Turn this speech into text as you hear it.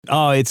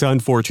Oh, it's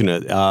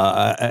unfortunate.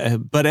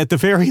 But at the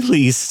very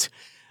least,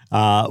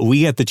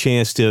 we get the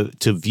chance to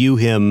view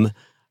him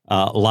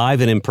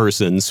live and in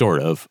person,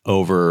 sort of,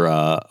 over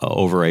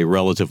a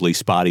relatively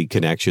spotty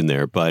connection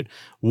there. But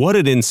what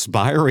an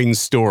inspiring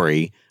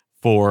story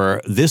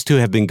for this to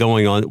have been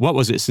going on. What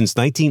was it, since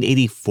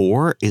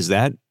 1984? Is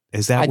that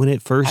when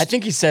it first? I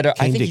think he said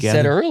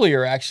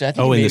earlier. Actually, I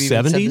think in maybe the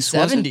 70s. The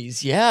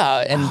 70s,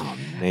 yeah. And oh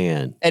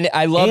man, and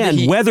I love that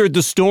he weathered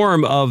the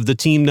storm of the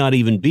team not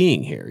even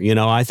being here.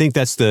 I think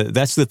that's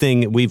the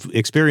thing. We've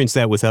experienced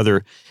that with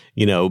other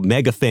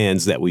mega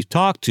fans that we've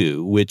talked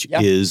to, which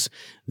is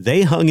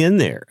they hung in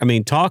there. I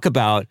mean, talk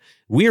about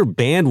we're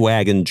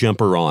bandwagon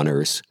jumper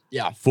honors.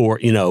 Yeah. For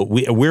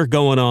we're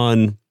going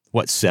on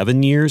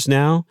 7 years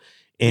now,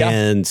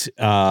 and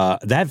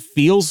that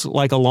feels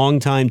like a long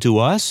time to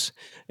us.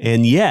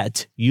 And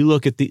yet, you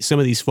look at some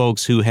of these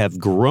folks who have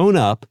grown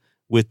up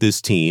with this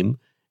team,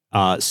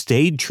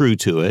 stayed true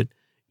to it,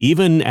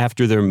 even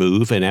after their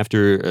move and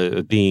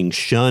after being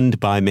shunned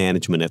by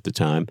management at the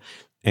time,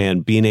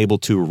 and being able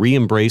to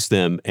re-embrace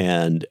them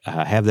and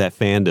have that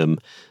fandom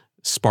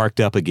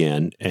sparked up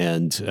again,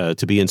 and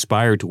to be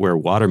inspired to wear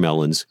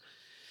watermelons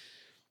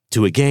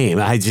to a game.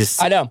 I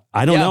don't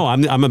know.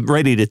 I'm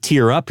ready to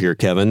tear up here,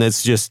 Kevin.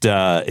 That's just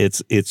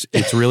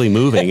it's really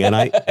moving. And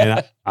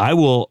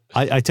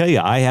I tell you,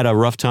 I had a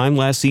rough time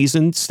last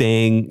season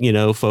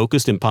staying,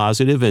 focused and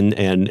positive,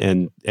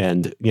 and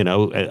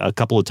a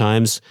couple of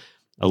times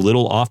a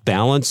little off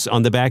balance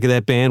on the back of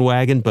that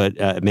bandwagon, but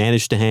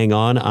managed to hang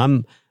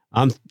on.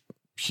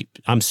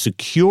 I'm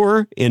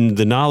secure in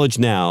the knowledge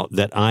now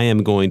that I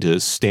am going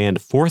to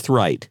stand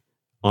forthright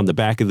on the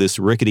back of this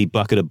rickety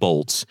bucket of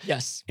bolts.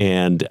 Yes.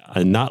 And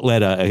not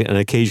let an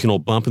occasional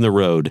bump in the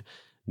road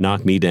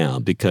knock me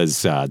down,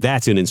 because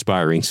that's an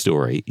inspiring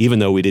story, even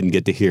though we didn't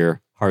get to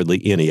hear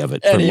hardly any of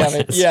it.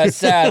 Yeah,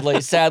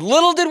 sadly. Sad.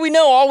 Little did we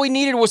know, all we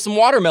needed was some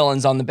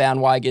watermelons on the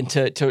bandwagon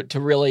to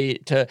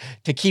really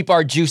keep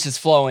our juices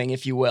flowing,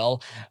 if you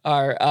will.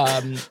 Our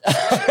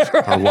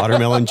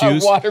watermelon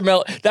juice.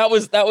 Watermelon. That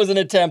was an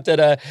attempt at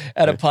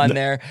a pun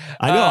there.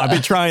 I know. I've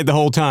been trying the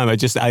whole time.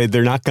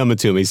 They're not coming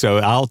to me, so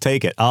I'll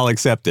take it. I'll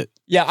accept it.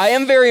 Yeah, I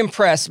am very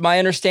impressed. My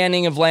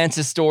understanding of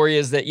Lance's story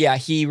is that,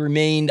 he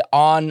remained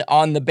on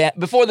the band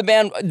before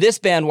this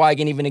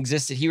bandwagon even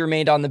existed. He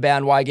remained on the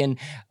bandwagon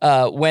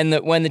when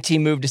the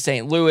team moved to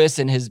St. Louis,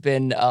 and has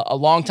been a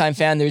longtime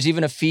fan. There's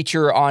even a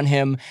feature on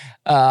him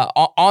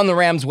on the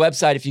Rams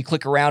website. If you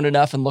click around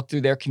enough and look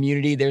through their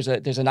community, there's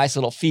a nice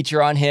little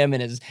feature on him,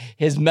 and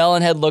his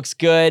melon head looks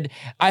good.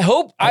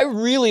 I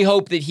really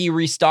hope that he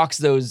restocks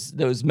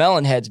those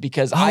melon heads,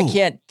 because I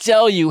can't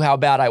tell you how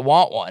bad I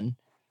want one.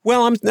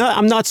 Well,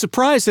 I'm not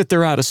surprised that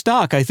they're out of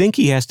stock. I think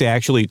he has to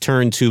actually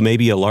turn to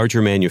maybe a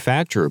larger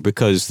manufacturer,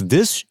 because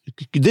this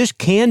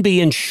can be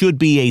and should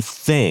be a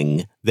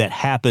thing that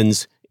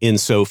happens in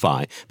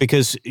SoFi.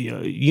 Because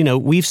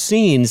we've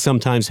seen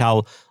sometimes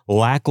how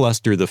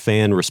lackluster the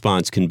fan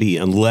response can be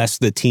unless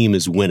the team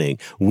is winning.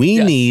 We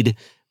need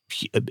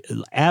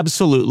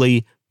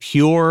absolutely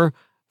pure,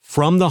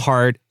 from the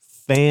heart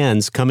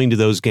fans coming to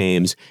those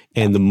games,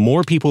 and the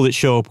more people that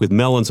show up with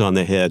melons on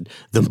the head,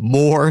 the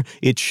more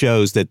it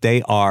shows that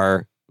they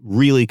are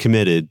really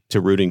committed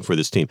to rooting for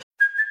this team.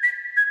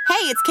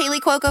 Hey, it's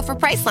Kaylee Cuoco for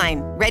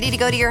Priceline. Ready to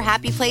go to your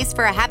happy place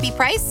for a happy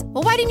price?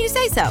 Well, why didn't you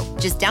say so?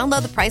 Just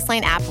download the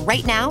Priceline app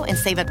right now and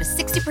save up to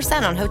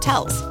 60% on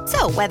hotels.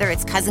 So whether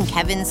it's Cousin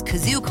Kevin's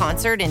Kazoo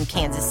Concert in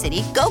Kansas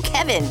City, go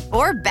Kevin,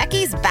 or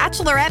Becky's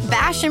Bachelorette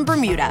Bash in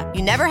Bermuda,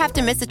 you never have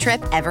to miss a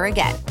trip ever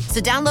again.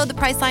 So download the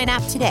Priceline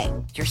app today.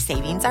 Your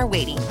savings are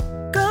waiting.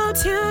 Go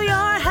to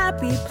your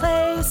happy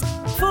place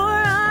for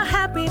a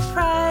happy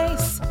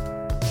price.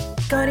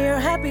 Go to your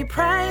happy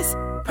price,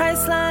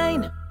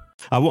 Priceline.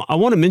 I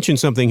want to mention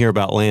something here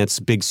about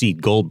Lance Big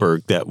Seed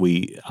Goldberg that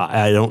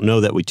I don't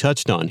know that we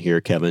touched on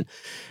here, Kevin.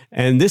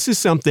 And this is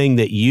something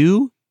that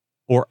you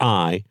or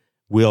I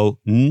will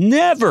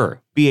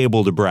never be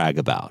able to brag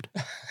about.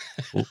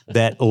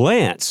 That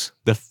Lance,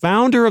 the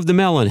founder of the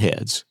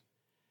Melonheads,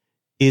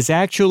 is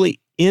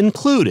actually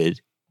included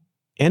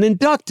and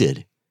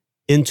inducted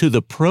into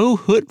the Pro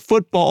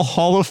Football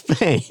Hall of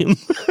Fame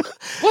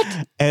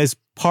as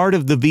part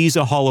of the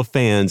Visa Hall of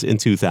Fans in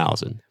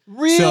 2000.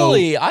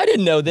 Really? I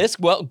didn't know this.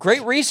 Well,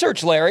 great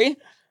research, Larry.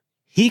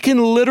 He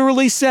can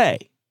literally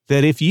say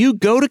that if you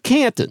go to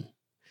Canton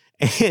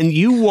and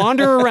you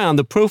wander around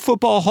the Pro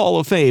Football Hall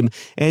of Fame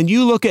and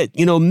you look at,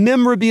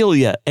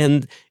 memorabilia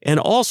and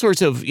all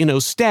sorts of,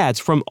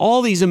 stats from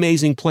all these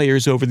amazing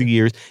players over the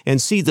years,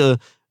 and see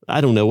I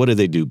don't know, what do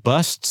they do?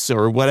 Busts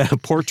or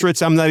what?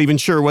 Portraits? I'm not even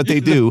sure what they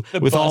do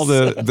with all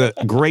the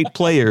great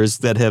players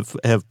that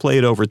have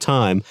played over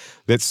time.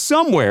 That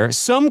somewhere,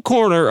 some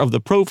corner of the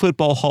Pro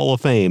Football Hall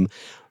of Fame,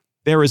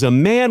 there is a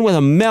man with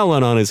a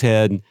melon on his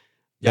head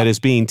that is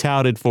being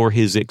touted for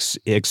his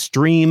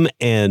extreme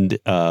and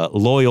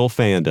loyal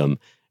fandom,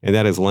 and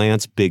that is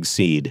Lance Big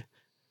Seed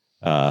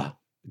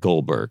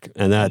Goldberg.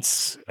 And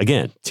that's,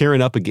 again,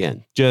 tearing up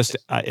again. Just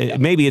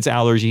maybe it's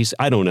allergies,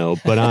 I don't know,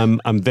 but I'm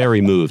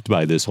very moved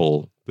by this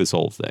whole this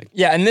whole thing.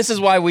 Yeah, and this is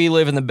why we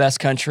live in the best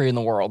country in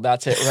the world.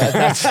 That's it,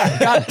 right?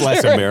 God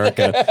bless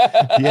America.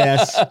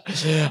 Yes.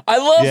 I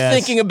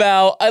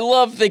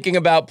love thinking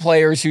about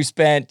players who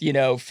spent,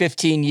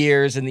 15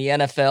 years in the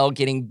NFL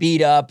getting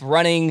beat up,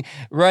 running,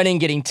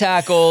 getting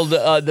tackled,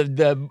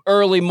 the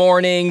early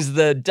mornings,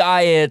 the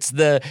diets,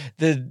 the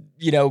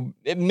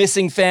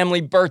missing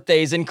family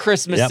birthdays and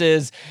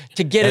Christmases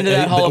to get into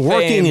that Hall of Fame.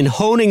 Working and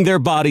honing their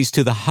bodies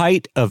to the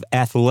height of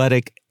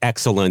athletic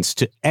excellence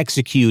to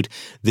execute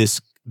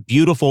this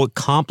beautiful,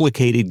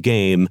 complicated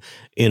game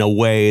in a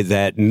way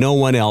that no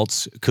one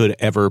else could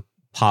ever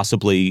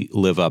possibly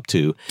live up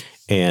to.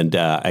 And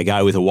a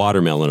guy with a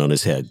watermelon on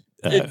his head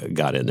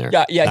got in there.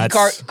 Yeah. He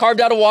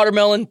carved out a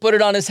watermelon, put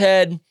it on his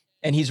head,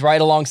 and he's right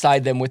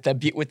alongside them with the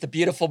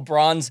beautiful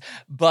bronze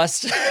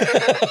bust.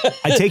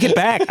 I take it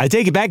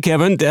back,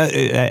 Kevin.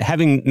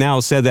 Having now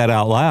said that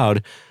out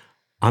loud,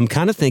 I'm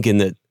kind of thinking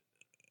that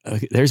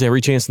there's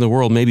every chance in the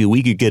world maybe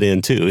we could get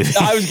in too.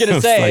 I was going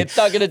to say, it's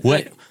not going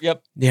to.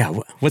 Yep. Yeah.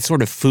 What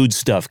sort of food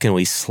stuff can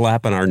we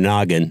slap on our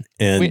noggin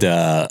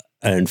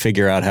and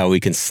figure out how we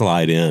can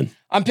slide in?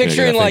 I'm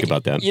picturing like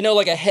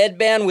a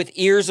headband with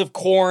ears of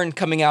corn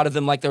coming out of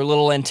them like they're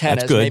little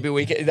antennas. That's good. Maybe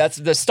we could, that's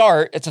the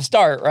start. It's a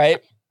start,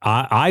 right?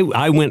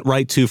 I went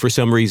right to, for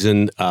some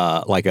reason,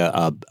 like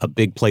a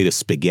big plate of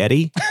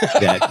spaghetti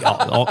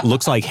that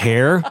looks like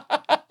hair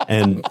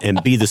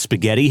and be the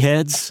spaghetti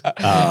heads.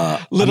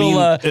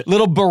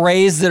 Little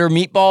berets that are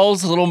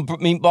meatballs, little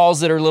meatballs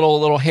that are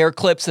little hair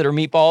clips that are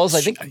meatballs. I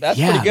think that's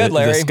pretty good,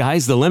 Larry. The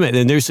sky's the limit.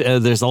 And there's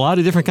a lot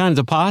of different kinds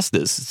of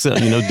pastas. So,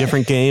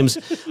 different games.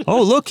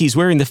 Oh, look, he's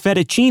wearing the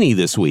fettuccine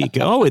this week.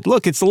 Oh, it's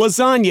the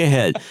lasagna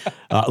head.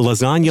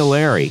 Lasagna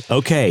Larry.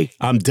 Okay,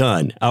 I'm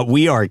done.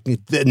 We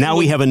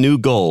have a new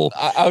goal.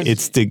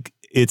 It's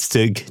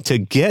to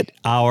get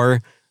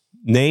our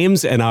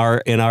names and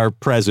our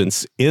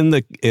presence in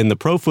the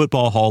Pro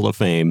Football Hall of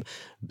Fame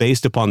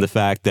based upon the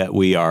fact that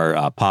we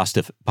are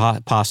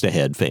pasta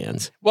head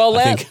fans. Well,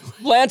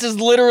 Lance is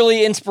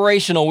literally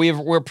inspirational.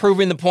 We're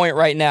proving the point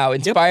right now,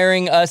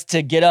 inspiring us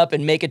to get up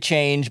and make a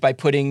change by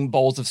putting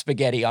bowls of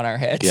spaghetti on our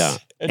heads. Yeah.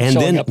 And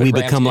then we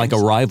become like a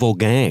rival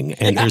gang,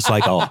 and there's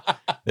like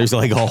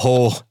a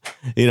whole,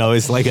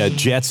 it's like a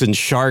Jets and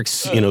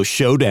Sharks,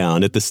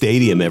 showdown at the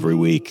stadium every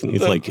week.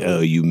 It's like,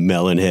 oh, you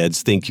melon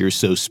heads think you're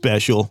so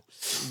special.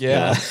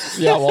 Yeah.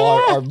 Well,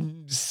 our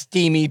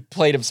steamy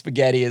plate of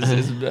spaghetti is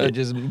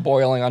just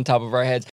boiling on top of our heads.